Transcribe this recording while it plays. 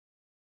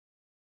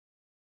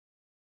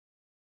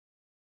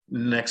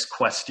Next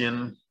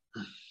question.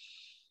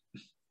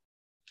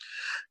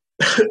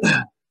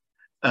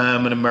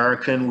 I'm an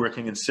American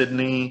working in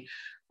Sydney.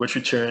 Which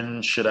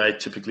return should I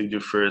typically do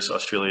first?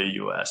 Australia,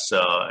 US.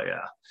 So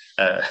yeah.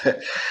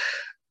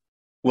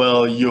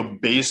 Well, you're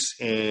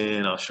based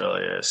in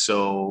Australia,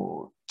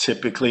 so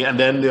typically, and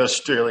then the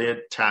Australia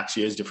tax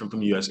year is different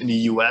from the US. In the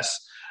US,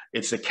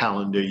 it's a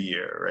calendar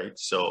year, right?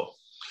 So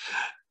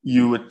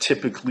you would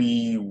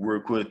typically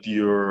work with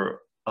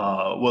your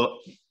well,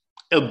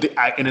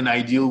 in an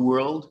ideal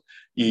world,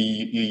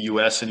 your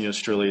US and your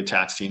Australia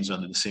tax teams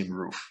under the same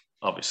roof,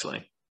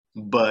 obviously.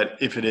 But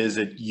if it is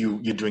that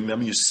you're doing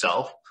them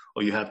yourself,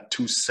 or you have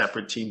two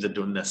separate teams that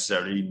don't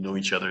necessarily know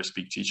each other or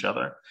speak to each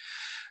other,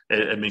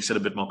 it makes it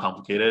a bit more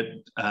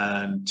complicated.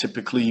 And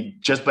typically,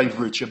 just by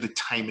virtue of the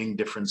timing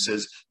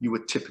differences, you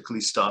would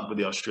typically start with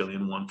the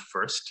Australian one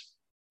first,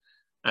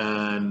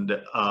 and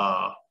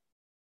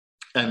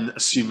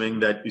assuming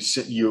that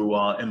you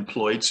are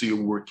employed, so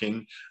you're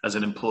working as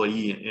an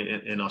employee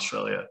in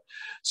Australia.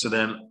 So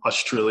then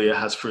Australia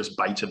has first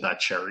bite of that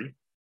cherry.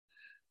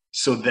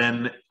 So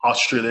then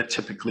Australia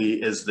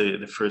typically is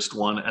the first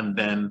one, and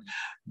then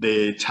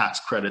the tax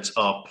credits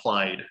are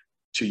applied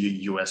to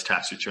your US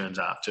tax returns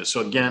after.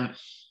 So again,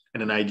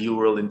 in an ideal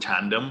world, in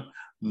tandem,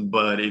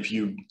 but if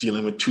you're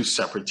dealing with two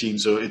separate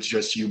teams, so it's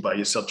just you by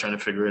yourself trying to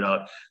figure it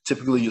out,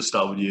 typically you'll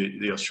start with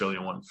the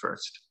Australian one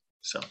first.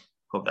 So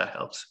hope that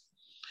helps.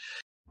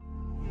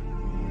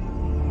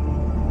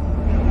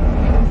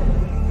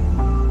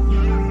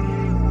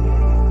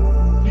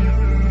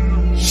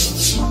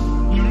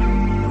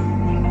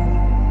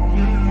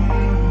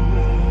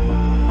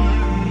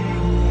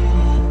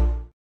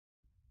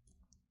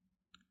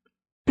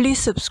 Please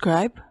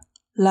subscribe,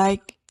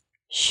 like,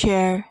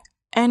 share,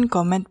 and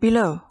comment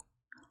below.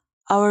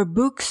 Our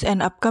books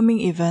and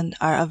upcoming event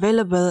are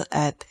available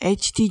at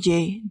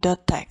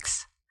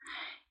htj.tax.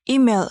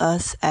 Email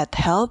us at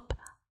help@htj.tax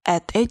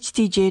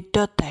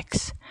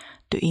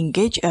to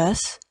engage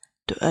us,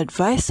 to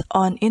advise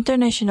on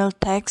international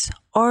tax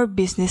or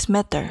business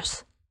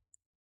matters.